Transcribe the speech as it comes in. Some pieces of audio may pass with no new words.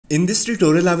In this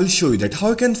tutorial, I will show you that how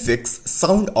you can fix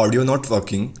sound audio not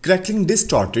working, crackling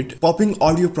distorted, popping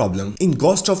audio problem in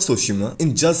Ghost of Tsushima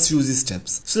in just few easy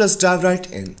steps. So let's dive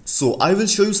right in. So I will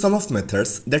show you some of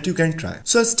methods that you can try.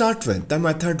 So let's start with the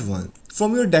method 1.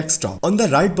 From your desktop, on the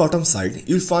right bottom side,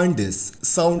 you'll find this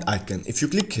sound icon. If you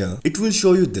click here, it will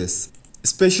show you this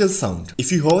special sound.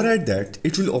 If you hover at that,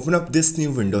 it will open up this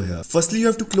new window here. Firstly, you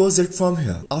have to close it from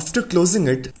here. After closing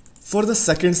it, for the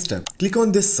second step, click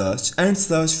on this search and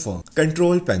search for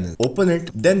control panel. Open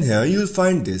it. Then here you will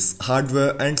find this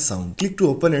hardware and sound. Click to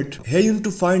open it. Here you need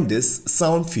to find this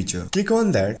sound feature. Click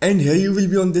on that and here you will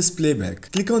be on this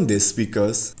playback. Click on this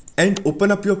speakers and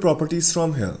open up your properties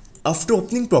from here. After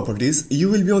opening properties, you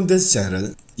will be on this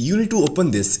general. You need to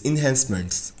open this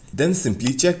enhancements. Then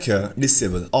simply check here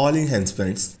disable all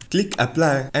enhancements. Click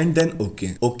apply and then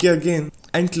OK. OK again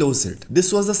and close it.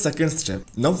 This was the second step.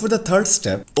 Now for the third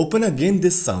step, open again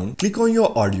this sound, click on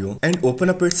your audio and open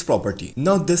up its property.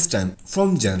 Now this time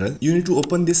from general, you need to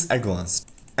open this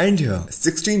advanced. And here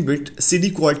 16-bit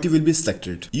CD quality will be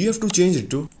selected. You have to change it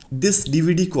to this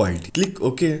DVD quality. Click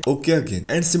OK, OK again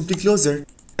and simply close it.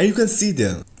 And you can see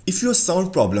there if your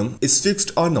sound problem is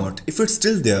fixed or not. If it's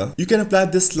still there, you can apply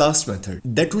this last method.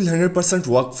 That will 100%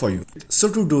 work for you.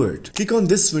 So to do it, click on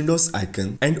this Windows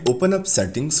icon and open up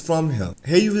settings from here.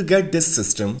 Here you will get this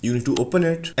system. You need to open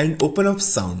it and open up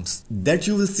sounds that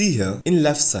you will see here in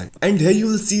left side. And here you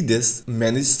will see this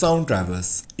manage sound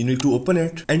drivers. You need to open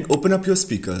it and open up your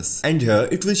speakers. And here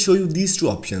it will show you these two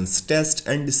options, test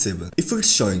and disable. If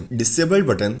it's showing disabled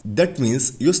button, that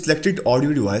means your selected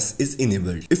audio device is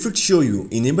enabled. If it show you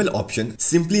enable option,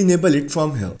 simply enable it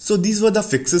from here. So these were the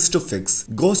fixes to fix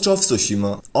Ghost of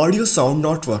Tsushima audio sound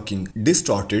not working,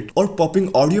 distorted or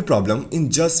popping audio problem in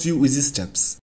just few easy steps.